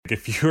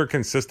if you're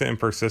consistent and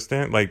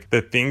persistent, like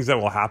the things that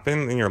will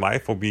happen in your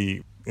life will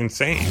be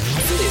insane.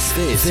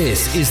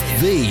 This is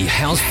the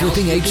House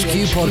Flipping HQ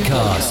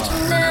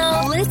podcast.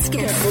 Now let's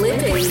get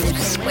flipping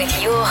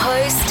with your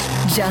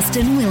host,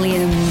 Justin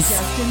Williams.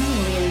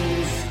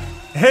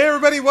 Hey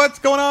everybody, what's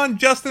going on?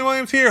 Justin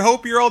Williams here.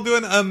 Hope you're all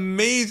doing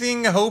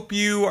amazing. Hope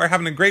you are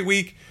having a great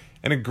week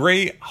and a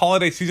great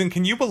holiday season.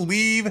 Can you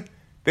believe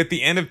that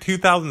the end of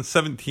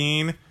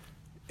 2017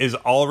 is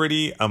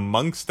already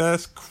amongst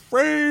us?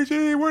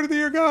 Crazy. Where did the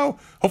year go?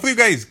 Hopefully you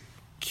guys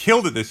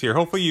killed it this year.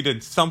 Hopefully you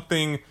did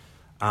something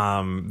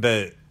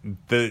that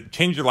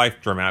changed your life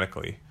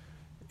dramatically.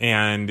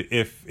 And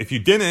if you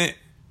didn't,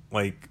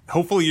 like,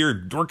 hopefully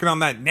you're working on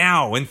that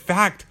now. In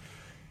fact,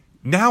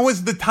 now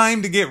is the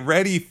time to get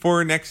ready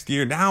for next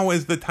year. Now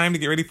is the time to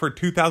get ready for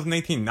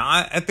 2018.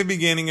 Not at the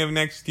beginning of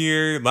next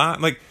year. Not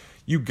like,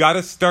 you got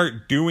to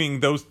start doing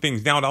those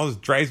things now. It always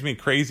drives me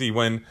crazy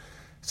when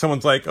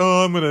someone's like,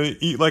 oh, I'm going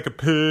to eat like a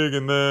pig,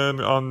 and then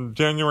on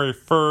January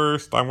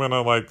 1st, I'm going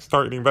to like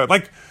start eating better.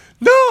 Like,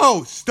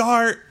 no,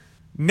 start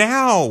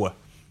now.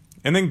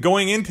 And then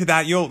going into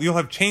that, you'll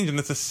have change. And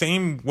it's the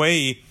same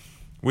way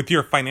with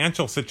your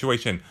financial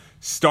situation.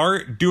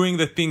 Start doing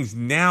the things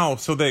now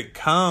so that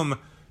come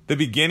the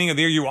beginning of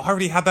the year, you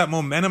already have that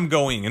momentum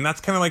going. And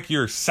that's kind of like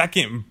your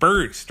second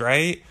burst,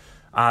 right?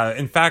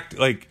 In fact,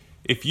 like,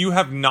 if you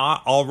have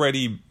not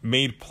already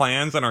made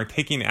plans and are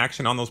taking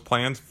action on those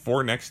plans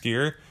for next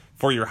year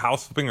for your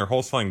house flipping or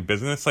wholesaling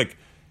business, like,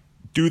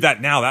 do that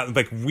now. That,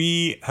 like,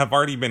 we have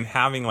already been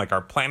having like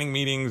our planning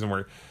meetings and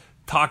we're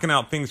talking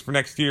out things for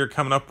next year,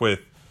 coming up with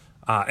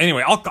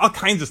anyway, all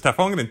kinds of stuff.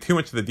 I won't get into too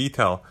much of the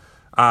detail.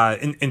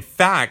 In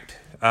fact,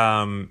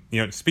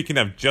 speaking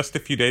of just a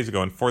few days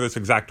ago, and for this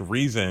exact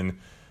reason,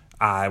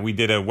 we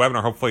did a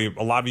webinar. Hopefully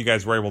a lot of you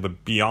guys were able to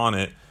be on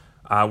it,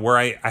 where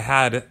I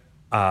had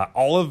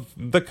all of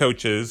the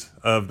coaches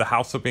of the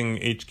House Flipping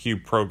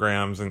HQ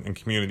programs and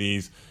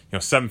communities,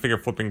 7-figure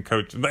flipping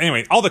coach. But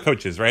anyway, all the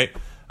coaches, right?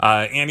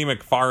 Andy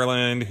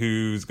McFarland,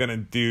 who's going to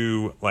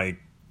do like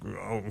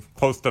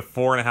close to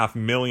 $4.5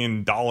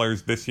 million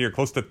this year,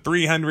 close to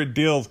 300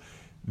 deals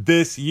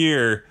this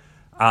year.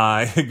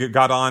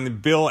 Got on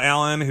Bill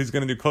Allen, who's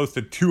going to do close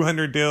to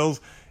 200 deals,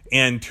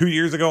 and 2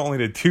 years ago only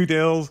did 2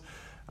 deals.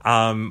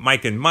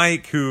 Mike and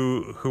Mike,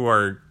 who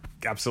are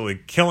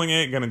absolutely killing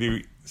it, going to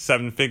do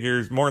 7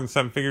 figures, more than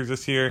 7 figures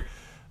this year.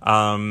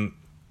 And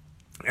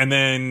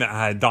then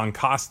Don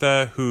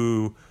Costa,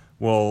 who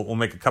will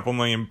make a couple $1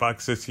 million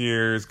this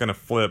year, is going to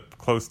flip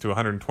close to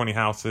 120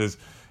 houses.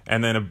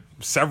 And then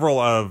several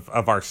of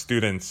our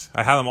students,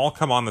 I had them all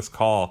come on this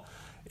call,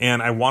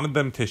 and I wanted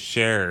them to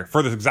share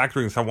for this exact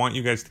reason. So I want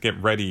you guys to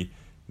get ready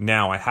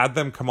now. I had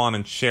them come on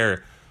and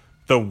share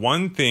the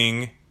one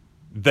thing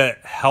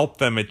that helped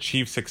them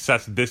achieve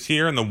success this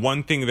year, and the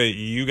one thing that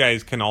you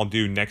guys can all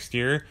do next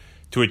year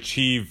to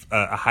achieve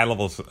a high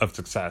level of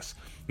success.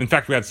 In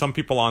fact, we had some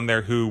people on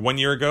there who 1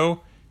 year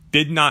ago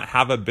did not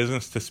have a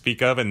business to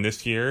speak of, and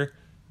this year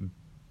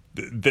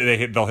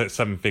they'll hit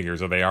 7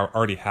 figures, or they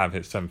already have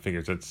hit 7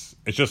 figures. It's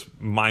just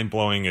mind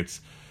blowing.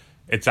 It's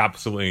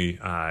absolutely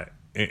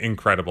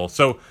incredible.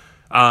 So,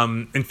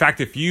 in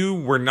fact, if you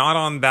were not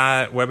on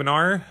that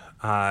webinar,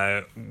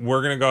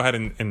 we're going to go ahead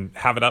and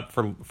have it up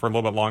for a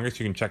little bit longer, so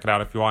you can check it out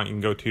if you want. You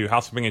can go to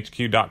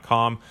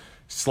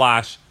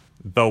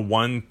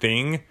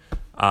houseflippinghq.com/the1thing.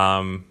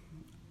 I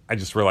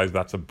just realized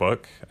that's a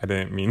book. I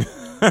didn't mean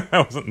that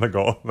wasn't the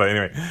goal. But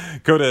anyway,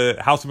 go to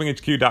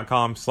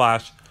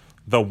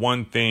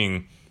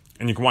houseflippinghq.com/the1thing,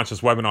 and you can watch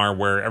this webinar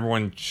where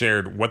everyone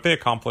shared what they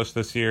accomplished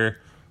this year,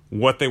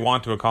 what they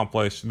want to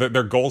accomplish,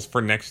 their goals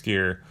for next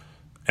year,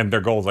 and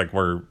their goals like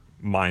were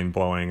mind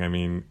blowing. I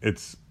mean,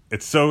 it's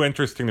so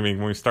interesting to me.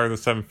 When we started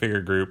the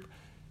 7-figure group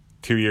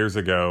 2 years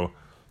ago,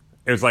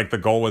 it was like the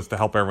goal was to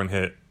help everyone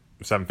hit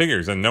 7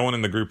 figures, and no one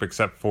in the group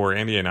except for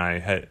Andy and I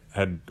had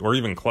or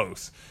even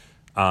close.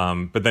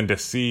 But then to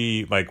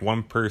see like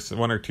one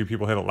or two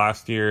people hit it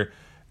last year,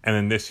 and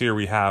then this year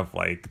we have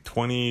like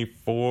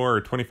 24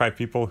 or 25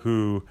 people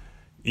who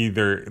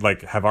either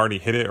like have already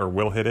hit it or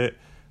will hit it,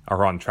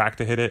 are on track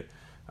to hit it,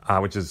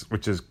 which is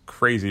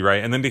crazy,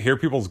 right? And then to hear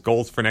people's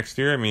goals for next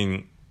year, I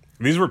mean,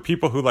 these were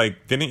people who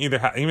like didn't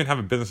either even have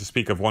a business to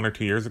speak of 1 or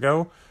 2 years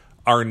ago,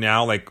 are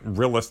now like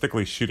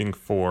realistically shooting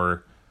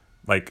for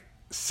like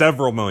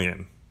several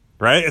million,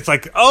 right? It's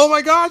like, oh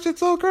my gosh, it's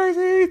so crazy.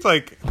 It's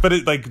like, but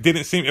it like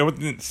didn't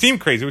seem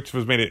crazy, which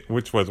was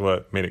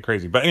what made it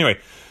crazy. But anyway,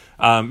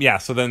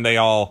 so then they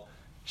all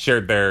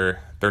shared their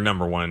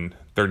number one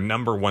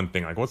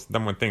thing. Like, what's the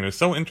number one thing? It was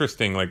so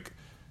interesting, like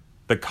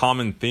the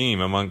common theme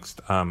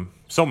amongst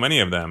so many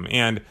of them.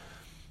 And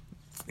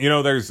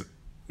there's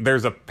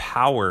a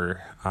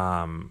power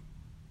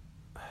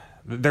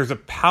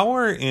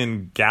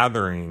in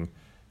gathering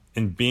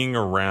and being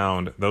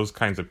around those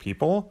kinds of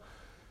people,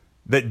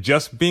 that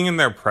just being in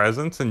their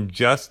presence and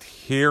just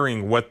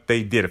hearing what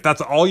they did, if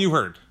that's all you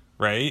heard,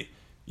 right?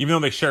 Even though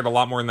they shared a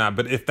lot more than that,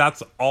 but if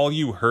that's all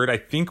you heard, I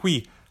think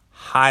we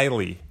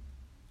highly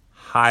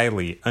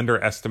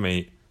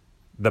underestimate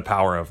the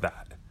power of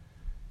that.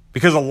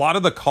 because a lot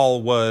of the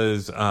call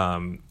was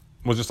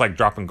just like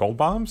dropping gold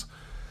bombs,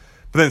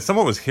 but then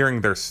someone was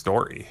hearing their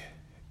story.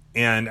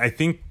 And I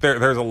think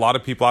there's a lot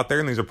of people out there,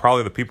 and these are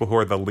probably the people who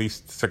are the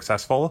least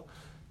successful,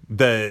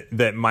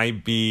 that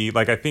might be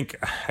like, I think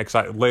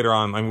later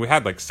on, I mean, we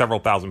had like several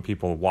thousand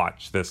people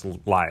watch this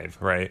live,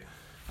 right?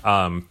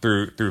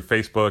 Through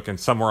Facebook, and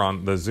some were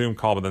on the Zoom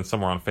call, but then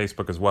some were on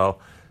Facebook as well.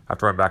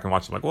 After I went back and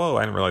watched it, I'm like, whoa,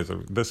 I didn't realize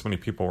this many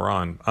people were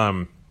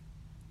on.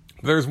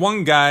 There's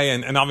one guy,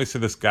 and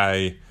obviously this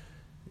guy,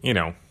 you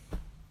know,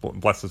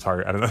 bless his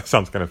heart. I don't know, it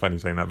sounds kind of funny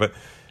saying that, but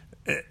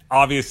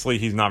obviously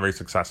he's not very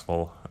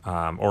successful,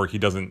 or he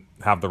doesn't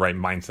have the right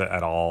mindset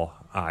at all.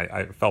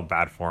 I felt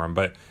bad for him,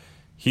 but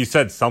he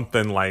said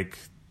something like,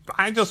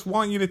 I just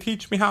want you to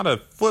teach me how to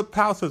flip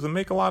houses and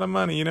make a lot of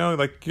money. You know,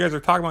 like, you guys are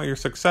talking about your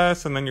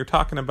success, and then you're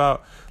talking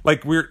about,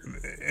 like,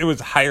 it was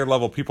higher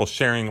level people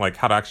sharing like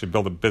how to actually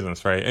build a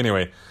business, right?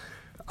 Anyway,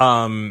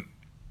 and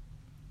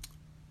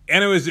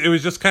it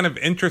was just kind of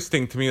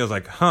interesting to me. I was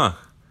like, huh,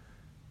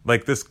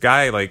 like, this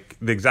guy, like,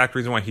 the exact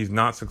reason why he's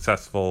not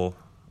successful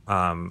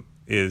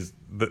is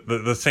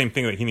the same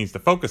thing that he needs to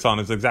focus on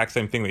is the exact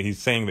same thing that he's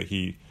saying that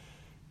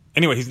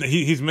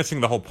he's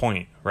missing the whole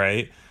point,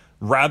 right?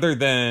 Rather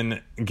than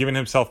giving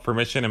himself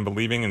permission and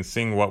believing and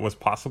seeing what was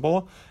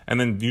possible, and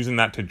then using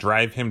that to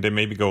drive him to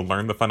maybe go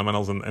learn the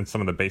fundamentals and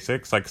some of the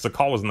basics. Like, 'cause the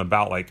call wasn't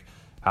about like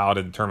how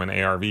to determine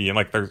ARV, and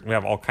like we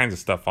have all kinds of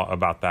stuff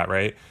about that,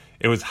 right?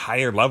 It was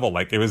higher level.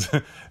 Like, it was,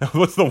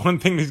 what's the one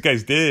thing these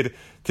guys did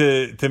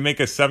to make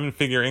a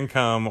 7-figure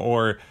income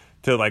or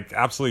to like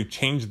absolutely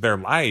change their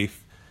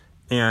life?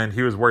 And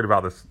he was worried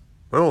about this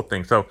little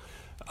thing. So,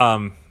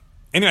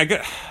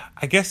 anyway,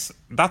 I guess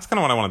that's kind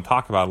of what I want to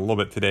talk about a little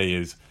bit today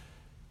is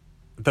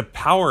the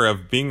power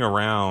of being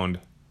around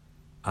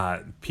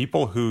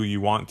people who you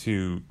want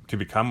to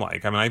become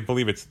like. I mean, I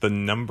believe it's the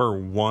number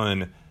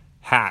one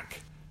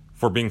hack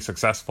for being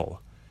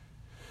successful.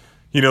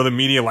 You know, the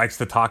media likes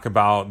to talk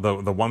about the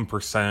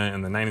 1%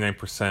 and the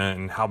 99%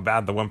 and how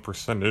bad the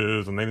 1%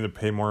 is, and they need to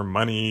pay more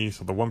money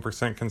so the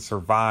 1% can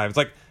survive. It's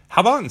like,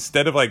 how about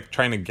instead of like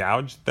trying to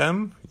gouge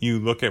them, you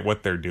look at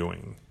what they're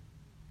doing?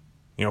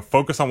 You know,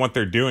 focus on what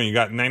they're doing. You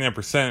got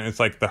 99%. It's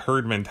like the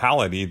herd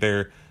mentality.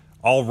 They're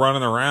all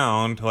running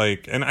around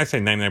like, and I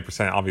say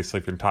 99%, obviously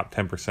if you're top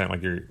 10%,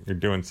 like you're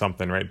doing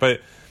something, right?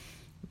 But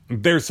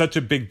there's such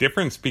a big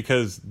difference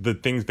because the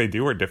things they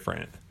do are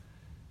different,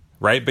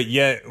 right? But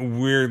yet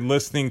we're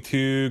listening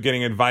to,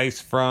 getting advice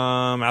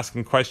from,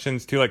 asking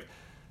questions to like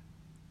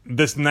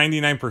this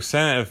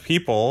 99% of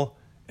people,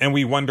 and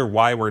we wonder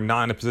why we're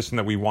not in a position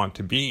that we want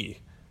to be.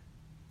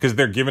 Because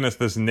they're giving us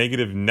this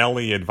negative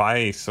Nelly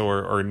advice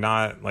or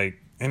not,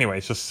 like, anyway,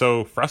 it's just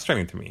so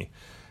frustrating to me.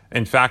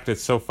 In fact,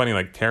 it's so funny,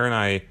 like Tara and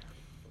I,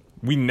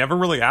 we never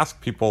really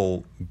ask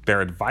people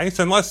their advice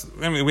unless,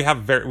 I mean, we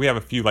have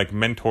a few like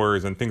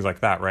mentors and things like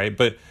that, right?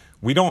 But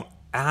we don't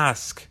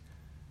ask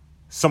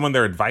someone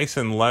their advice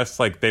unless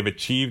like they've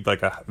achieved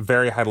like a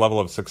very high level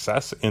of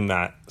success in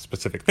that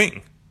specific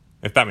thing,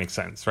 if that makes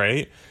sense,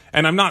 right?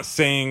 And I'm not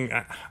saying,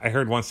 I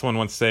heard someone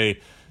once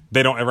say,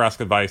 they don't ever ask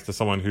advice to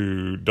someone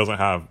who doesn't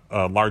have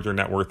a larger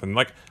net worth. And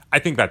like, I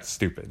think that's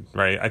stupid,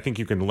 right? I think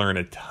you can learn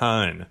a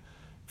ton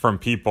from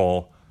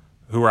people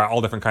who are at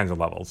all different kinds of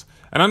levels.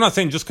 And I'm not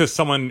saying just because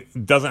someone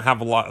doesn't have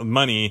a lot of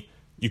money,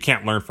 you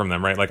can't learn from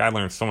them, right? Like, I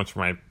learned so much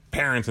from my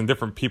parents and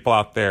different people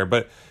out there.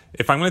 But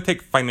if I'm going to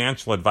take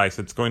financial advice,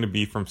 it's going to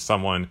be from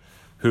someone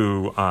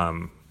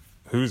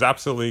who's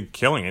absolutely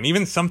killing it. And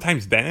even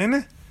sometimes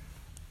then,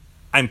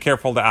 I'm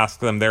careful to ask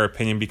them their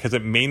opinion because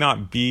it may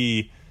not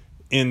be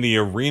in the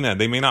arena.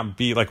 They may not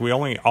be like, we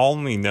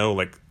only know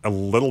like a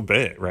little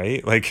bit,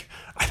 right? Like,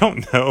 I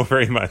don't know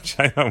very much.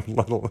 I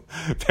know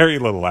very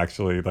little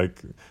actually,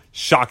 like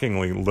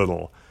shockingly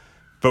little,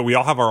 but we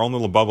all have our own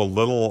little bubble,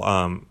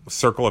 little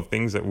circle of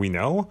things that we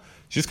know.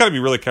 You just got to be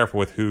really careful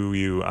with who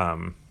you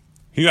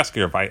ask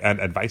your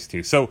advice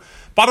to. So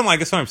bottom line, I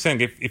guess what I'm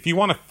saying, if you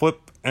want to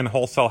flip and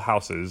wholesale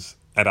houses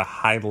at a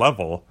high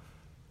level,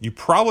 you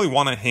probably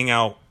want to hang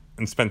out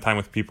and spend time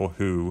with people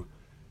who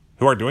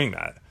are doing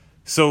that.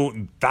 So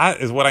that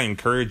is what I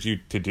encourage you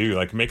to do.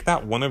 Like, make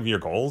that one of your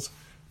goals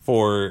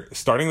for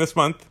starting this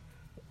month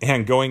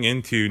and going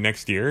into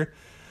next year,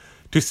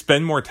 to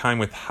spend more time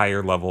with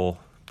higher level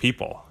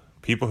people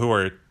who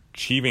are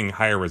achieving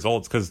higher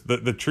results. Because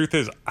the truth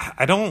is,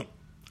 I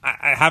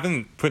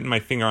haven't put my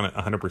finger on it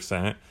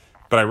 100%,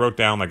 but I wrote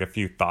down like a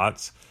few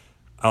thoughts.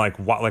 Why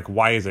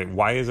is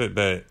it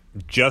that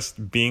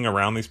just being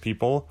around these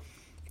people,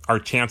 our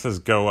chances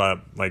go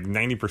up like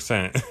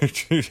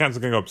 90%. Your chances are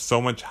going to go up so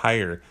much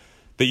higher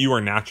that you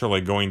are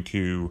naturally going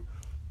to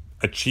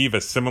achieve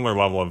a similar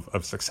level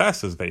of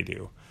success as they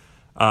do.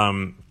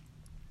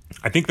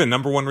 I think the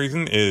number one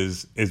reason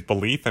is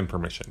belief and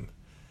permission.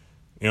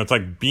 You know, it's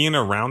like being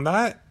around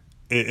that,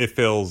 it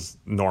feels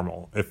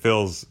normal. It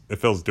feels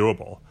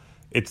doable.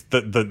 It's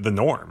the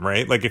norm,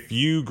 right? Like, if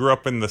you grew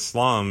up in the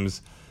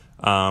slums,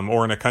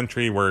 or in a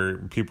country where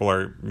people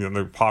are, you know,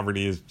 their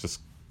poverty is just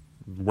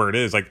where it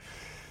is, like,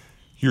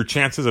 your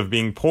chances of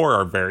being poor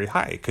are very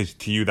high because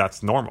to you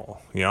that's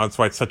normal. That's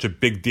why it's such a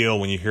big deal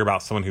when you hear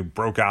about someone who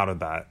broke out of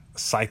that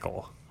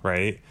cycle,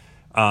 right?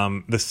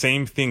 The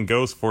same thing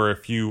goes for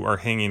if you are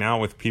hanging out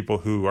with people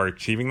who are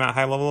achieving that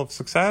high level of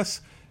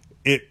success.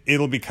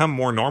 It'll become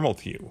more normal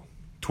to you,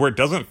 to where it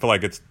doesn't feel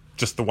like it's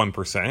just the 1%,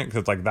 because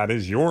it's like that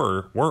is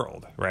your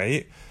world,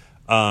 right?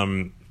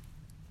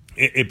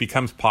 It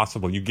becomes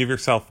possible. You give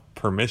yourself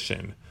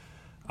permission.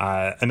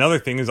 Another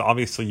thing is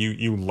obviously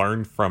you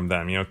learn from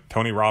them.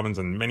 Tony Robbins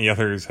and many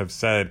others have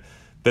said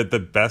that the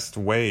best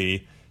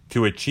way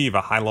to achieve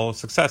a high level of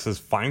success is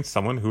find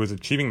someone who is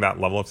achieving that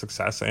level of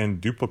success and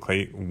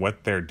duplicate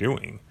what they're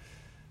doing.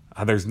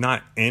 There's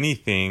not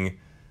anything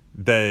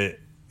that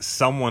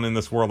someone in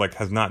this world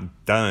has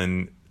not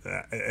done.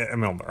 I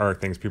mean, there are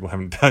things people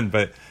haven't done,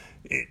 but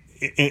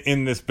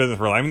in this business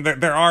world, I mean,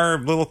 there are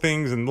little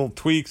things and little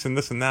tweaks and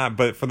this and that,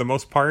 but for the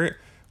most part,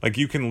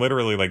 you can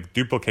literally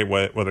duplicate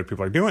what other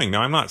people are doing.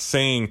 Now, I'm not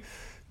saying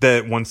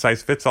that one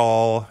size fits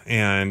all.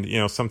 And,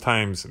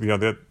 sometimes, the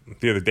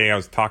other day I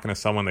was talking to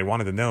someone, they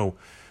wanted to know,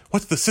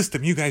 what's the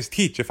system you guys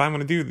teach? If I'm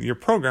going to do your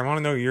program, I want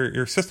to know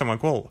your system. I'm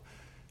like, well,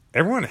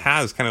 everyone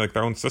has kind of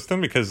their own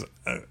system because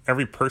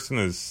every person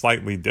is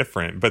slightly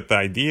different. But the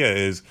idea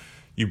is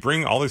you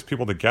bring all these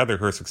people together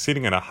who are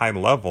succeeding at a high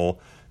level.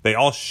 They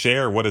all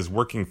share what is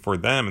working for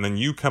them. And then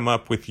you come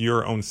up with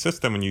your own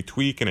system and you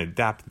tweak and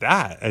adapt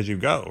that as you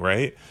go,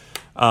 right?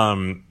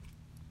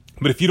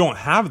 But if you don't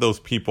have those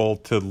people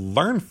to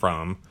learn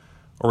from,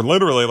 or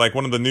literally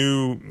one of the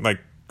new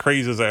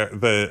crazes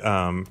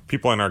that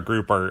people in our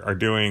group are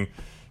doing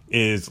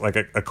is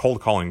a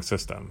cold calling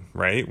system,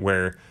 right?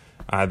 Where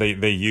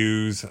they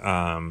use they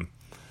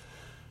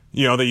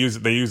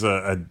use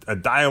a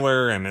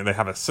dialer, and they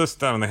have a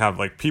system, and they have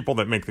people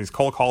that make these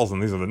cold calls,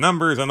 and these are the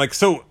numbers, and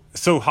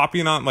so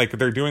hopping on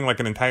they're doing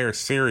an entire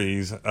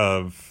series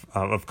of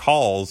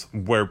calls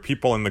where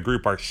people in the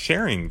group are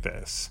sharing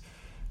this.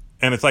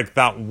 And it's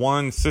that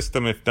one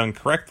system, if done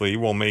correctly,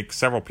 will make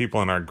several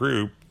people in our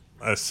group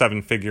a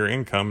 7-figure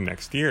income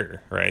next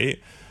year, right?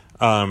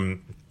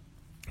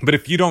 But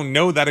if you don't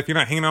know that, if you're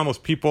not hanging around those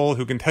people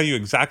who can tell you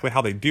exactly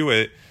how they do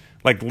it,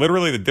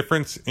 literally the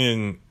difference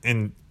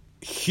in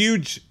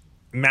huge,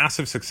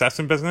 massive success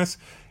in business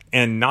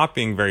and not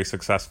being very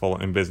successful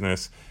in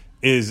business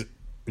is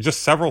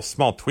just several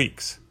small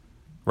tweaks,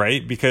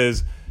 right?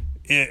 Because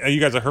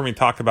you guys have heard me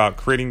talk about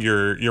creating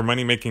your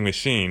money-making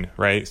machine,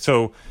 right?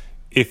 So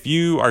if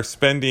you are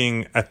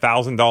spending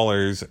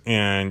 $1,000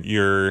 and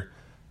your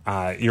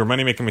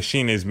money-making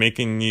machine is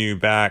making you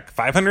back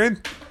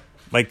 $500,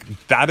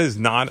 that is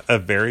not a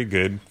very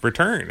good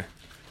return.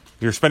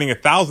 You're spending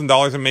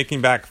 $1,000 and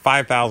making back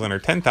 $5,000 or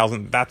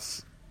 $10,000.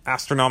 That's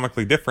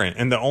astronomically different,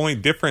 and the only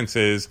difference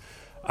is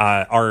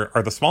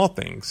are the small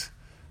things,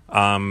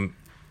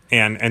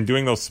 and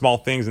doing those small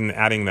things and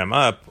adding them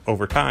up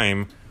over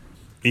time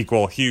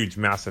equal huge,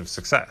 massive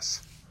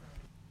success.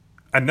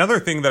 Another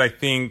thing that I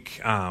think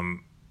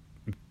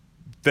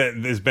that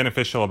is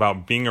beneficial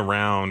about being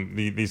around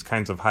these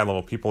kinds of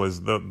high-level people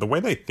is the way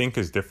they think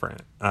is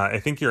different. I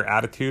think your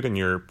attitude and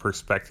your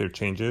perspective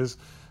changes.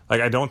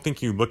 I don't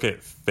think you look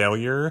at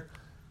failure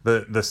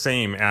the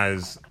same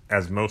as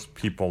most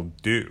people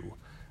do.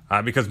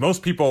 Because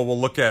most people will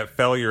look at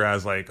failure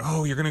as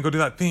oh, you're going to go do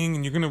that thing,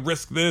 and you're going to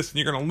risk this, and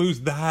you're going to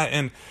lose that,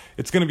 and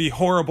it's going to be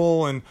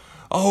horrible, and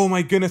oh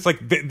my goodness,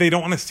 they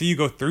don't want to see you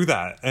go through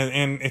that.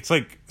 And it's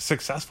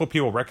successful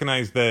people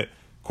recognize that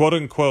quote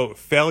unquote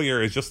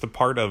failure is just a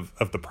part of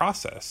the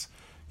process.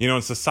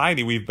 In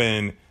society, we've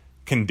been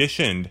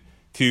conditioned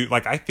to,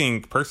 I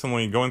think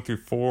personally, going through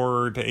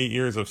 4 to 8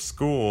 years of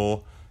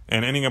school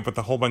and ending up with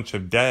a whole bunch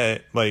of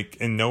debt,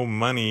 and no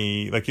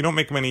money, you don't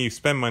make money, you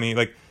spend money.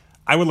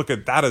 I would look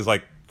at that as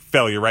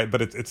failure, right?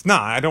 But it's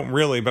not. I don't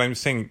really, but I'm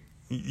just saying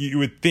you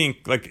would think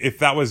if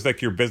that was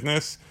your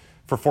business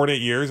for 4 to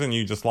 8 years and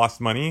you just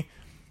lost money,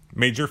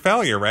 major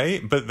failure,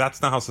 right? But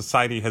that's not how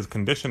society has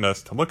conditioned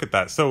us to look at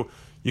that. So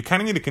you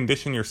kind of need to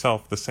condition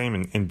yourself the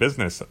same in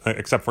business,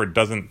 except for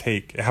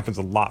it happens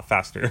a lot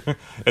faster.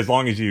 As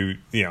long as you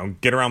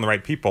get around the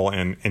right people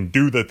and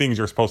do the things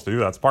you're supposed to do,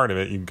 that's part of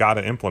it. You've got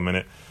to implement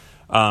it.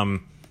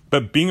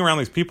 But being around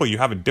these people, you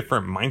have a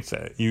different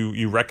mindset.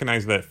 You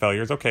recognize that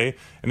failure is okay.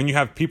 And then you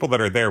have people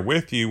that are there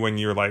with you when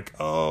you're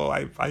oh,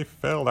 I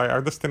failed.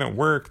 This didn't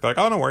work. They're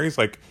oh, no worries.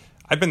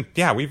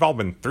 We've all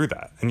been through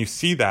that. And you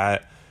see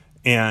that,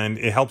 and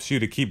it helps you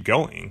to keep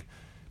going.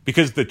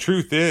 Because the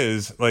truth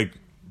is,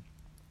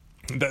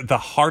 the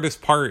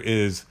hardest part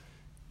is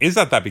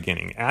at that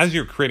beginning. As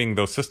you're creating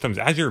those systems,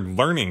 as you're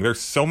learning,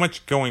 there's so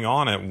much going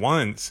on at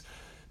once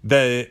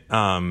that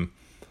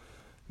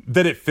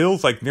it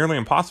feels nearly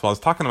impossible. I was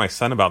talking to my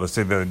son about this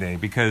the other day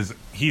because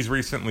he's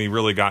recently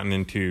really gotten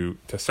into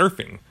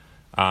surfing.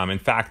 In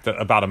fact,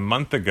 about a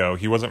month ago,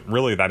 he wasn't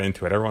really that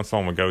into it. Every once in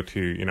a while would go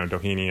to,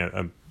 Doheny,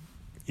 a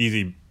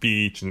easy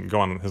beach, and go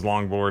on his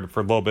longboard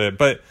for a little bit.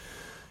 But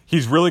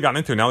he's really gotten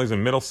into it. Now he's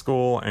in middle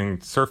school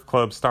and surf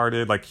club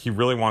started. He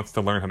really wants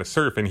to learn how to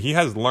surf. And he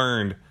has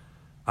learned,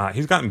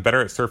 he's gotten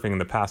better at surfing in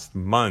the past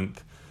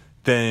month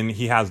than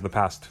he has the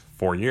past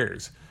 4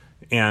 years.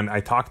 And I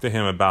talked to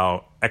him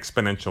about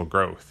exponential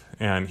growth,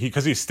 and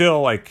because he's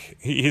still like,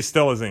 he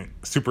still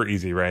isn't super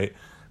easy, right?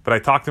 But I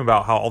talked to him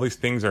about how all these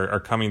things are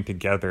coming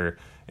together.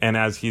 And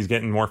as he's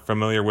getting more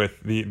familiar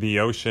with the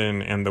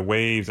ocean and the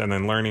waves, and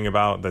then learning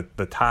about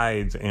the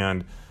tides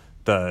and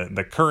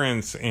the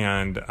currents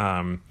and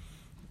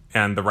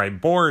the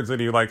right boards that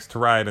he likes to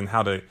ride and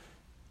how to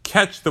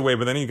catch the wave,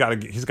 but then he's got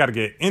to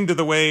get into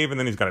the wave, and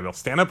then he's got to be able to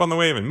stand up on the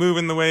wave and move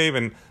in the wave,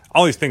 and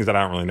all these things that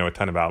I don't really know a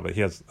ton about, but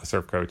he has a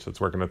surf coach that's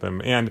working with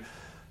him. And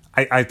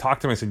I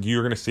talked to him, I said,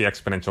 you're going to see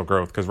exponential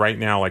growth, because right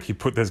now, like,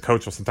 his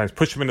coach will sometimes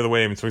push him into the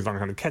wave, and so he's not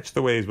going to catch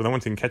the waves, but then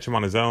once he can catch him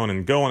on his own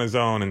and go on his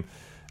own, and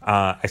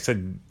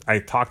I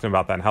talked to him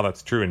about that and how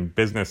that's true in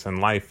business and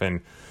life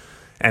and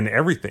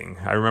everything.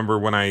 I remember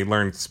when I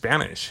learned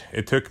Spanish,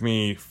 it took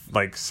me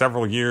like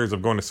several years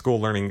of going to school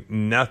learning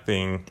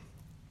nothing,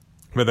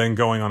 but then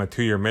going on a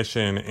 2-year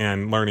mission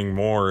and learning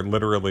more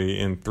literally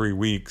in 3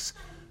 weeks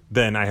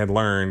than I had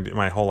learned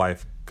my whole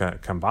life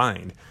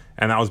combined.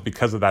 And that was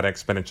because of that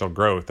exponential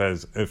growth.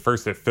 As at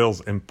first it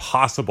feels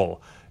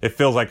impossible. It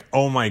feels like,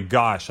 oh my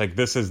gosh, like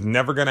this is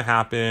never going to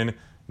happen.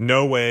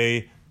 No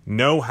way,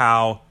 no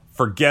how,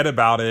 forget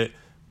about it.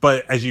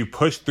 But as you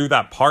push through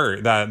that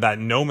part, that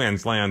no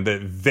man's land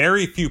that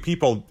very few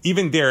people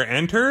even dare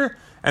enter,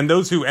 and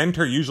those who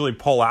enter usually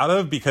pull out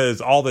of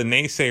because all the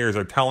naysayers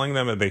are telling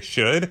them that they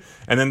should,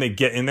 and then they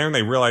get in there and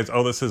they realize,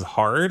 oh, this is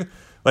hard.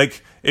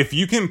 Like, if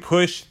you can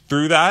push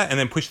through that and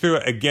then push through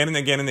it again and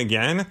again and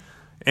again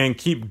and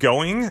keep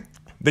going,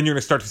 then you're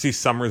going to start to see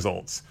some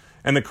results.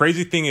 And the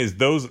crazy thing is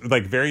those,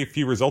 like, very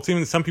few results,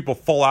 even some people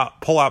pull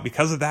out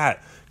because of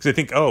that, because they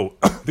think, oh,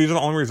 these are the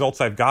only results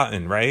I've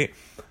gotten, right?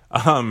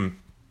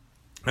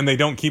 And they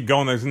don't keep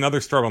going. There's another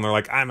struggle, and they're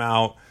like, I'm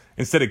out.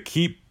 Instead of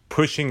keep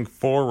pushing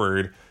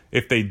forward,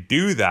 if they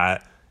do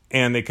that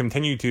and they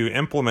continue to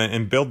implement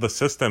and build the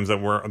systems that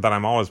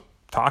I'm always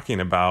talking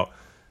about,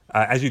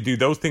 as you do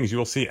those things, you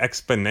will see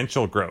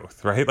exponential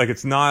growth, right? Like,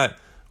 it's not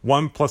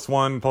 1 +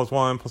 1 +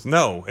 1 +,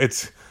 no,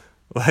 it's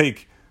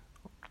like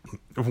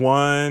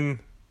 1,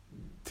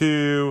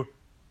 2,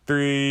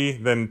 3,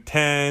 then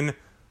 10,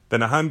 then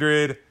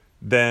 100,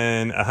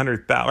 then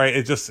 100,000, right?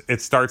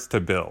 It starts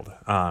to build.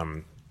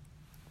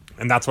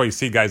 And that's why you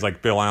see guys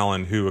like Bill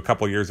Allen, who a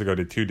couple of years ago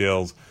did 2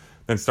 deals,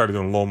 then started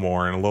doing a little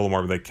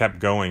more, but they kept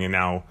going, and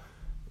now,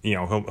 you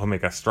know, he'll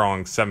make a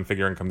strong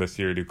 7-figure income this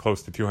year, do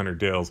close to 200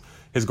 deals.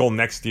 His goal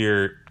next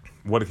year,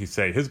 what did he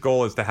say? His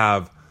goal is to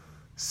have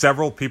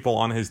several people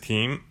on his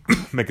team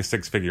make a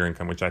 6-figure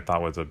income, which I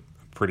thought was a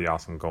pretty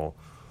awesome goal.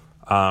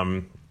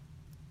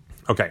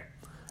 Okay.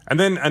 And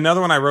then another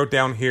one I wrote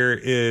down here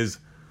is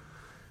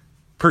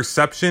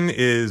perception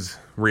is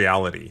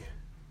reality.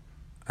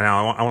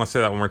 Now, I want to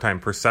say that one more time.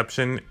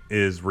 Perception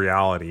is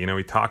reality. You know,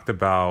 we talked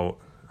about,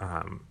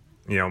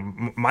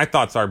 my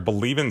thoughts are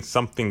believe in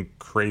something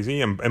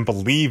crazy and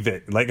believe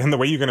it. Like, and the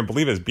way you're going to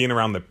believe it is being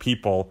around the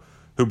people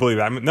who believe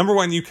that. I mean, number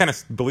one, you kind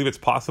of believe it's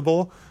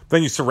possible.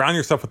 Then you surround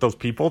yourself with those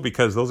people,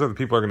 because those are the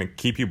people who are going to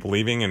keep you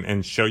believing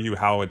and show you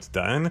how it's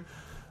done.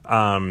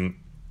 And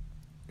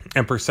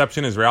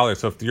perception is reality.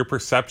 So if your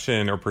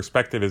perception or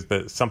perspective is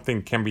that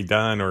something can be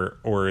done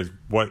or is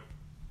what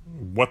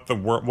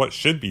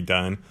should be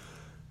done,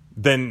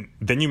 then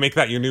you make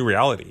that your new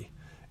reality,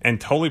 and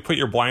totally put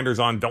your blinders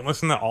on. Don't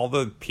listen to all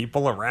the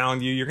people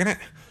around you. You're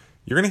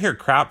gonna hear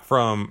crap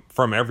from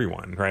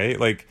everyone, right?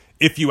 Like,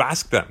 if you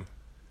ask them.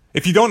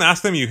 If you don't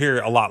ask them, you hear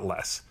a lot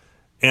less.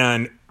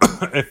 And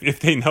if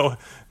they know,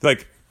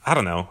 like, I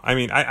don't know. I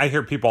mean, I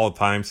hear people all the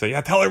time say,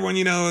 yeah, tell everyone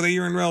you know that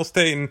you're in real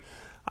estate. And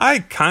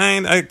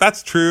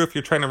that's true if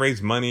you're trying to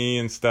raise money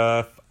and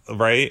stuff,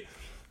 right?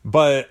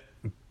 But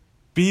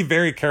be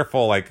very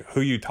careful, like,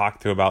 who you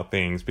talk to about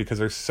things, because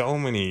there's so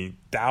many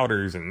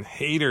doubters and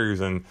haters,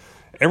 and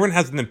everyone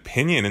has an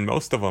opinion, and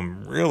most of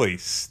them really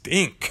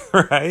stink,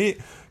 right?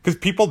 Because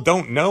people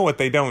don't know what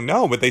they don't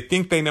know, but they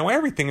think they know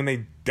everything, and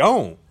they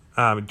don't.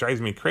 It drives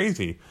me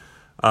crazy.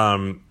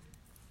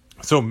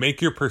 So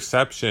make your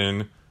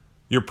perception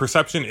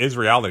is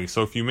reality.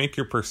 So if you make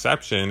your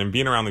perception and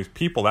being around these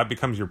people, that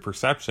becomes your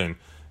perception.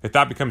 If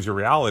that becomes your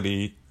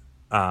reality,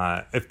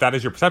 if that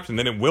is your perception,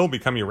 then it will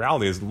become your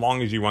reality, as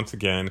long as you, once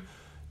again,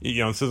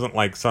 this isn't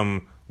like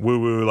some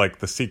woo-woo, like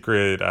The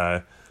Secret,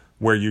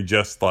 where you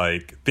just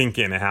like think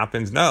it and it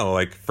happens. No,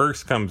 like,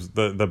 first comes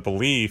the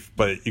belief,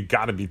 but you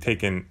got to be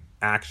taking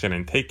action,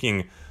 and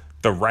taking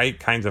the right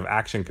kinds of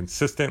action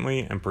consistently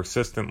and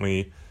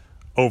persistently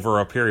over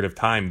a period of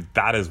time.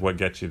 That is what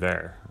gets you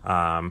there.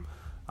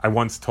 I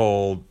once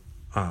told,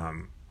 I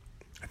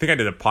think I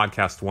did a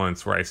podcast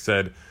once where I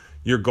said,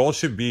 your goal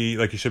should be,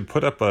 like, you should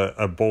put up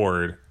a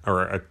board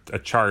or a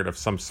chart of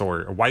some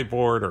sort, a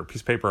whiteboard or a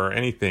piece of paper or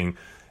anything,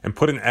 and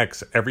put an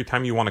X every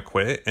time you want to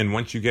quit. And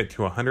once you get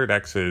to 100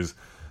 X's,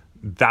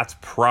 that's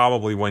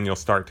probably when you'll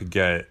start to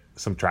get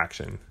some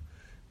traction.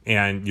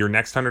 And your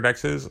next 100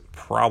 X's,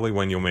 probably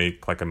when you'll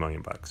make like $1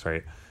 million,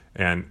 right?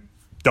 And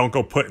don't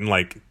go putting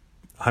like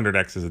 100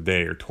 X's a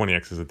day or 20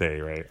 X's a day,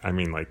 right? I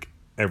mean, like,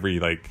 every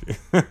like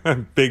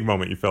big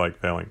moment you feel like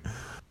failing.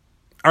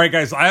 All right,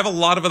 guys, I have a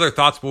lot of other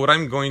thoughts, but what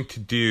I'm going to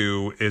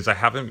do is I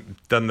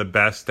haven't done the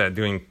best at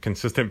doing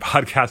consistent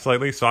podcasts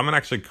lately. So I'm going to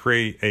actually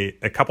create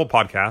a couple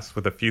podcasts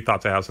with a few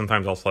thoughts I have.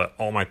 Sometimes I'll let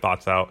all my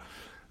thoughts out.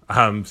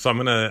 So I'm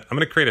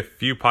gonna create a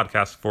few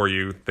podcasts for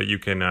you that you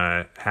can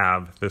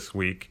have this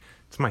week.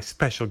 It's my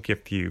special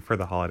gift to you for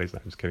the holidays. No,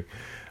 I'm just kidding.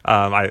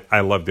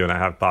 I love doing it. I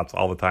have thoughts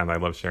all the time. I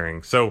love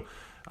sharing. So,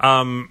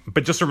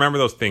 but just remember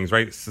those things,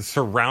 right?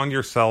 Surround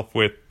yourself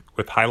with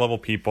high level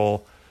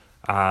people.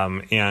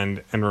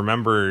 And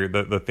remember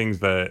the things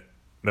that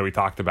we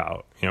talked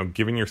about,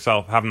 giving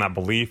yourself, having that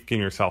belief,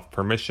 giving yourself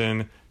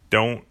permission.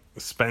 Don't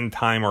spend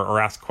time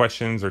or ask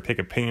questions or take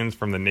opinions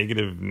from the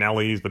negative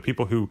Nellies, the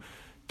people who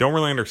don't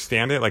really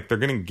understand it. Like, they're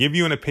going to give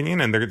you an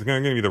opinion and they're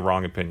going to give you the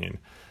wrong opinion.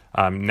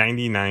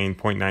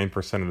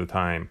 99.9% of the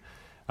time.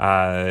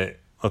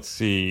 Let's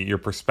see, your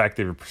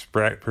perspective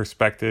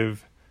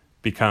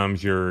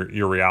becomes your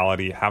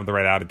reality. Have the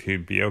right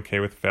attitude, be okay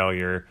with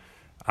failure.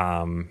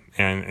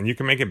 And you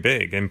can make it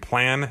big and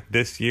plan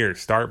this year.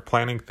 Start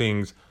planning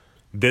things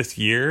this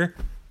year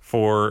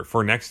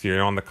for next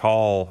year. On the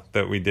call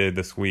that we did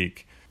this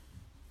week,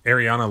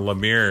 Ariana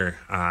Lemire,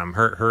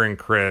 her and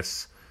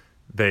Chris,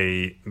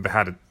 they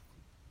had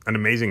an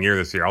amazing year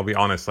this year. I'll be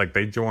honest, like,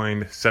 they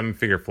joined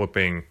 7-figure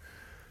flipping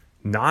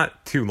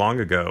not too long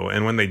ago.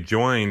 And when they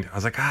joined, I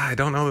was like, I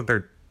don't know that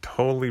they're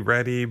totally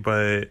ready,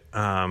 but,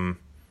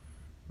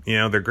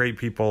 they're great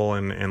people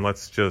and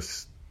let's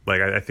just, like,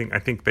 I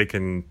think they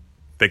can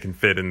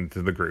fit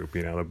into the group.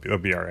 They'll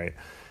be all right.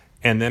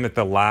 And then at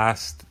the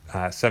last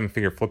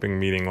 7-figure flipping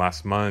meeting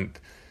last month,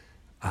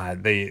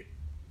 they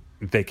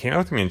came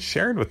up to me and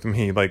shared with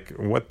me like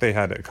what they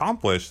had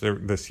accomplished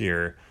this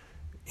year.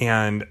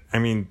 And I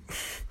mean,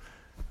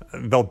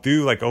 they'll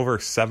do like over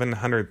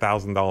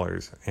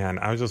 $700,000, and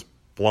I was just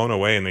blown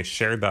away. And they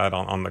shared that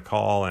on the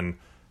call and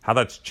how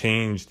that's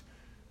changed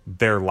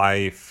their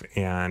life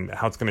and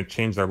how it's going to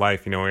change their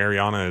life.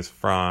 Ariana is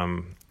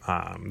from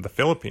the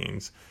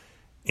Philippines,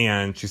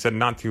 and she said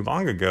not too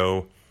long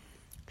ago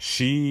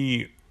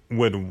she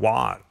would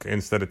walk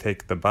instead of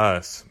take the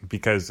bus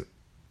because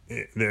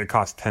it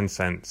cost 10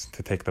 cents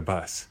to take the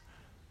bus,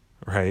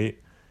 right?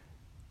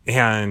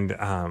 And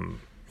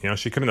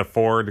she couldn't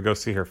afford to go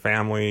see her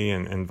family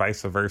and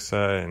vice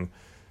versa. And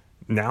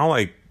now,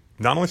 like,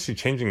 not only is she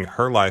changing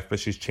her life, but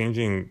she's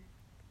changing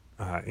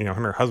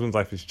her husband's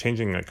life. Is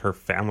changing like her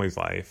family's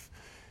life.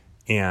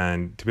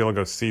 And to be able to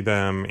go see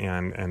them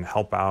and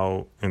help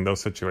out in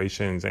those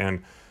situations.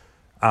 And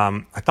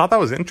I thought that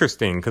was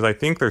interesting because I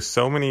think there's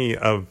so many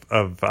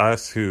of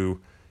us who,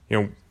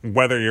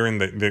 whether you're in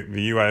the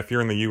U.S., if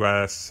you're in the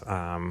U.S.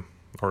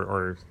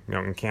 Or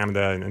in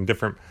Canada and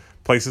different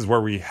places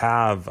where we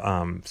have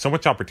so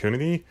much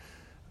opportunity,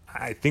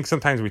 I think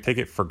sometimes we take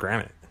it for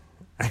granted.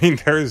 I mean,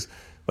 there's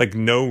like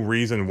no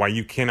reason why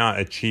you cannot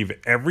achieve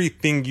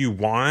everything you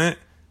want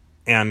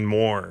and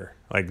more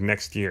like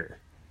next year.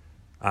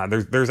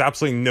 There's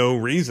absolutely no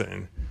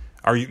reason.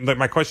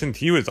 My question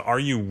to you is, are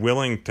you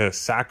willing to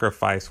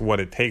sacrifice what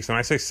it takes? And when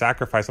I say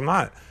sacrifice, I'm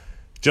not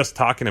just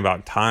talking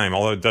about time,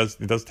 although it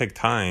does take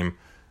time.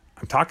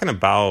 I'm talking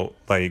about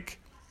like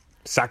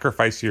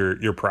sacrifice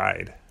your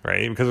pride,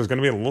 right? Because there's going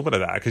to be a little bit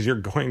of that because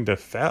you're going to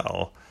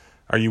fail.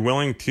 Are you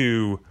willing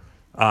to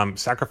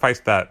sacrifice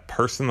that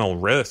personal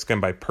risk?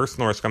 And by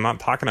personal risk, I'm not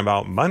talking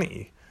about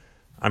money.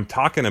 I'm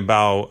talking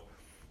about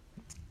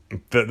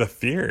the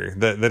fear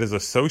that is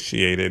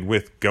associated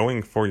with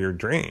going for your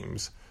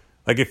dreams.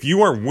 Like, if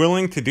you are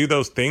willing to do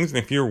those things, and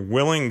if you're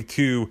willing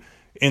to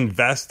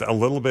invest a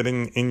little bit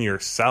in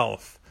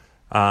yourself,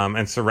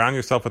 and surround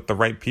yourself with the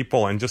right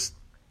people and just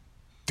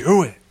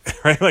do it,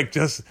 right? Like,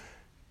 just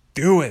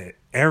do it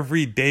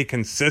every day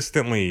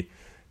consistently.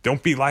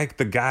 Don't be like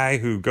the guy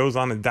who goes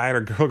on a diet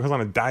or girl goes on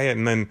a diet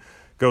and then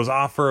goes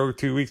off for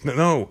 2 weeks.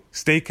 No,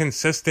 stay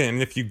consistent.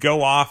 And if you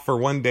go off for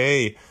one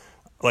day,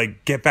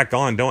 like, get back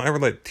on. Don't ever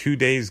let 2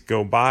 days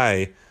go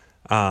by.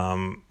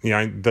 The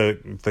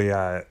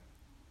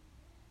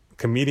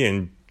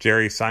comedian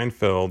Jerry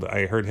Seinfeld,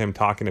 I heard him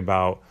talking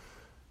about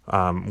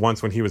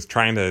once when he was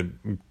trying to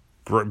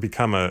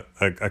become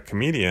a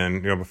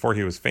comedian, before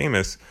he was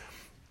famous,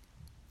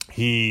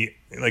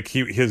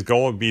 his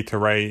goal would be to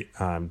write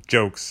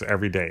jokes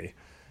every day.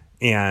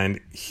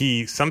 And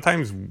he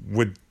sometimes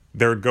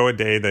there would go a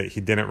day that he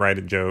didn't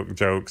write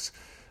jokes,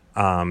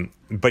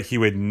 but he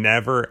would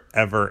never,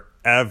 ever,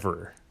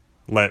 ever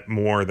let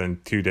more than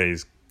 2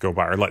 days go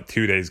by, or let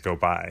 2 days go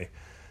by.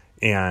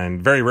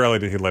 And very rarely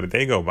did he let a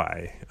day go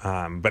by.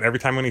 But every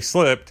time when he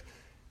slipped,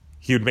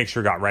 he would make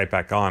sure he got right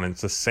back on. And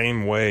it's the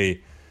same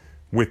way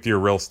with your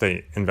real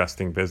estate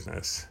investing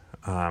business.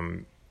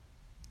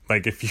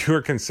 Like, if you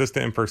are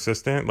consistent and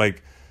persistent,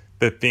 like,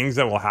 the things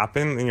that will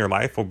happen in your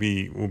life will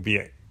be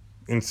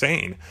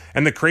insane.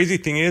 And the crazy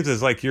thing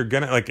is like, you're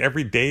gonna, like,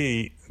 every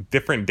day,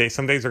 different day.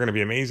 Some days are gonna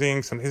be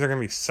amazing. Some days are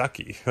gonna be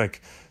sucky.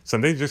 Like, some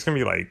days you're just gonna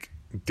be like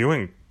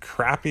doing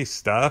crappy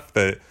stuff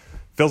that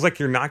feels like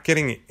you're not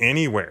getting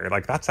anywhere.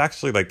 Like, that's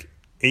actually like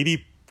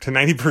 80 to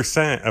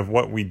 90% of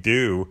what we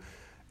do.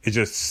 is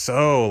just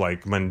so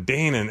like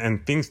mundane,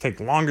 and things take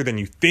longer than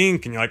you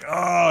think, and you're like,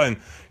 oh, and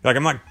you're like,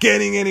 I'm not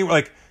getting anywhere.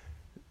 Like,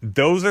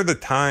 those are the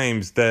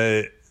times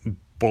that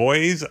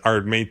boys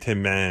are made to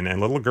men and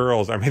little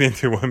girls are made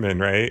into women,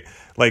 right?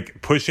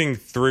 Like, pushing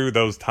through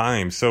those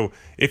times. So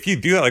if you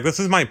do that, like, this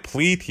is my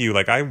plea to you.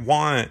 Like, I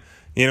want,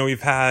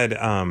 we've had,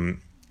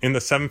 in the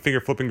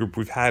 7-figure flipping group,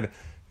 we've had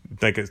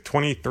like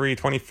 23,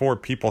 24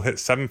 people hit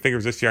 7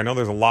 figures this year. I know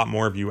there's a lot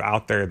more of you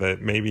out there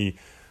that maybe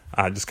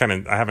just kind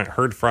of I haven't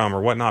heard from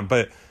or whatnot,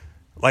 but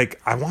like,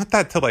 I want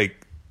that to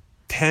like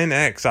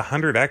 10x,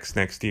 100x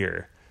next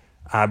year.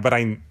 But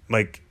I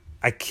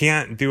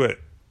can't do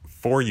it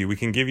for you. We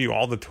can give you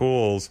all the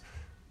tools,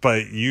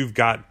 but you've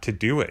got to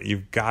do it.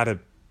 You've got to,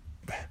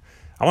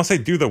 I won't say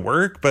do the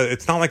work, but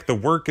it's not like the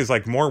work is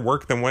like more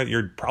work than what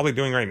you're probably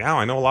doing right now.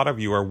 I know a lot of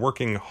you are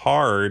working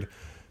hard,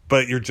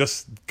 but you're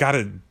just got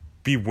to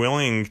be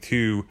willing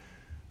to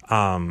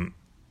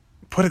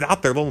put it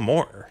out there a little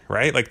more,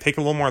 right? Like, take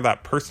a little more of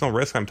that personal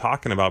risk I'm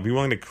talking about. Be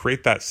willing to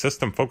create that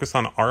system, focus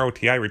on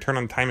ROTI, return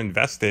on time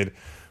invested,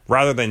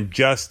 rather than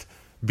just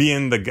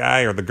being the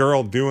guy or the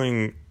girl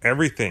doing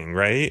everything,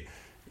 right?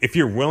 If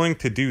you're willing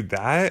to do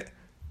that,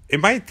 it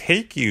might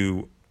take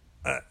you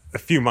a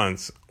few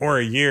months or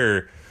a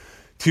year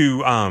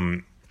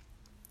to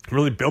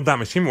really build that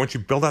machine. But once you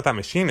build out that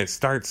machine, it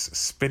starts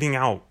spitting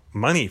out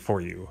money for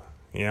you.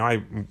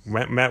 I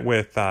met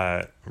with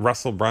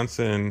Russell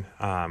Brunson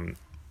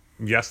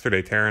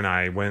yesterday. Tara and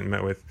I went and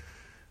met with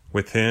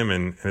him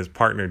and his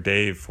partner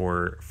Dave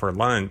for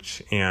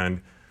lunch,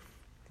 and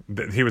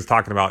he was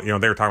talking about, they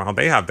were talking about how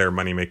they have their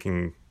money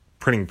making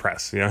printing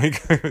press. They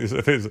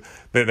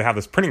have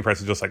this printing press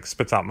that just like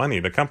spits out money,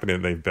 the company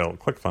that they've built,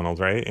 ClickFunnels,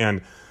 right?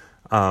 And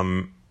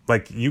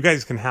like, you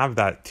guys can have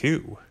that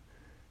too.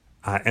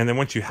 And then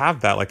once you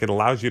have that, like, it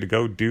allows you to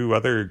go do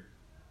other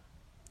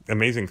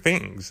amazing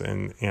things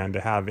and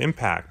to have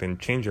impact and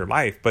change your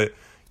life. But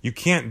you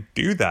can't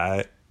do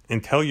that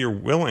until you're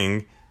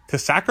willing to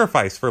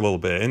sacrifice for a little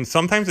bit. And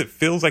sometimes it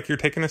feels like you're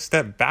taking a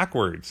step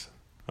backwards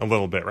a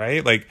little bit,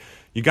 right? Like,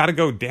 you got to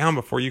go down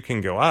before you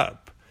can go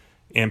up.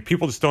 And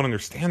people just don't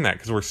understand that,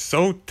 because we're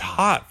so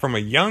taught from a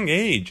young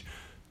age,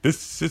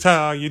 this is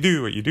how you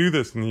do it. You do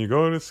this, and you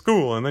go to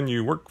school, and then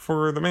you work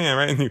for the man,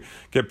 right? And you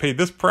get paid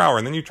this per hour,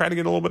 and then you try to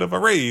get a little bit of a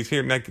raise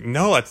here. Like,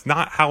 no, that's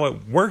not how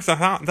it works.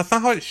 That's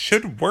not how it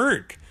should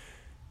work.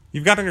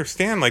 You've got to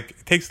understand, like,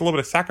 it takes a little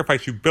bit of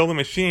sacrifice. You build a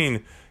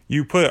machine,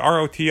 you put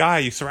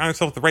ROTI, you surround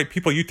yourself with the right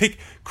people, you take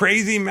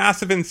crazy,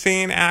 massive,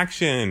 insane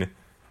action.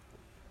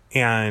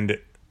 And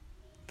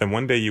then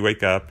one day you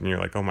wake up and you're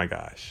like, oh my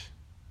gosh,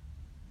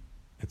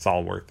 it's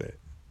all worth it.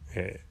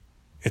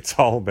 It's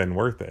all been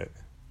worth it,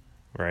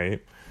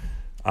 right?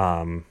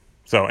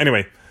 So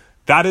anyway,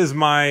 that is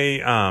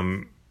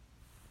my,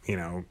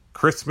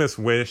 Christmas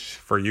wish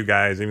for you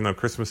guys, even though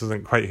Christmas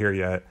isn't quite here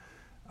yet,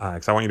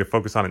 because I want you to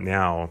focus on it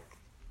now,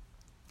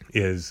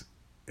 is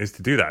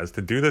to do that, is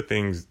to do the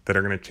things that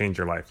are going to change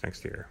your life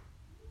next year.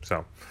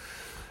 So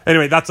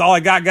anyway, that's all I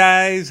got,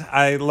 guys.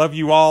 I love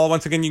you all.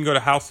 Once again, you can go to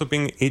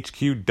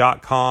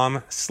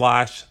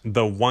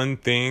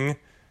houseflippinghq.com/the1thing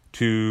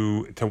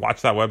to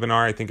watch that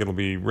webinar. I think it'll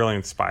be really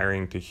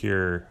inspiring to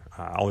hear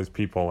all these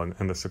people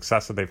and the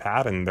success that they've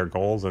had and their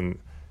goals and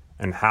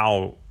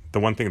how the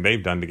one thing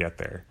they've done to get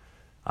there.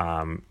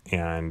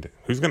 And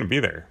who's going to be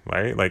there,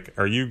 right? Like,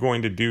 are you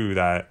going to do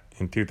that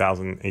in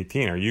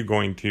 2018? Are you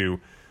going to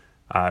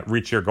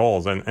reach your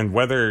goals? And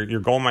whether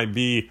your goal might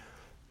be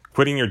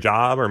quitting your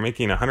job or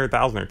making $100,000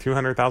 or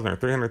 $200,000 or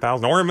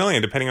 $300,000 or $1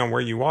 million, depending on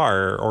where you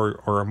are,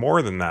 or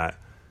more than that,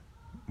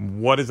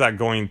 what is that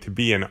going to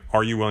be? And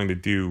are you willing to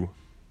do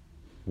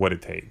what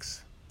it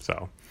takes?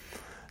 So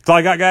that's all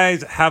I got,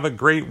 guys. Have a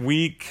great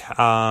week.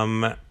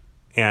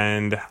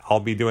 And I'll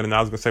be doing it. I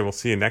was going to say we'll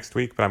see you next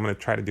week, but I'm going to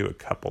try to do a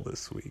couple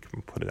this week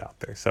and put it out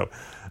there. So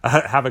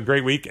have a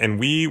great week, and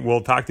we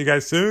will talk to you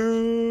guys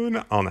soon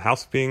on the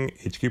House Flipping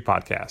HQ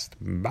podcast.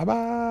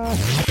 Bye-bye.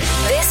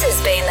 This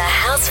has been the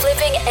House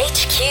Flipping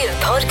HQ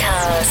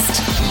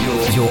podcast.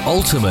 Your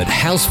ultimate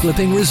house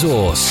flipping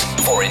resource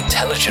for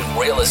intelligent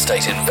real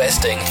estate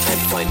investing and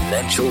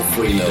financial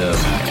freedom.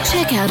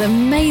 Check out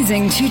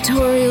amazing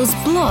tutorials,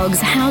 blogs,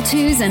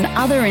 how-tos, and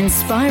other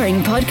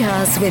inspiring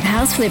podcasts with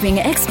house flipping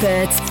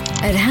experts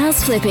at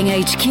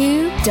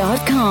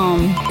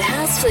houseflippinghq.com.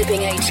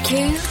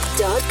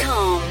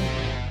 houseflippinghq.com.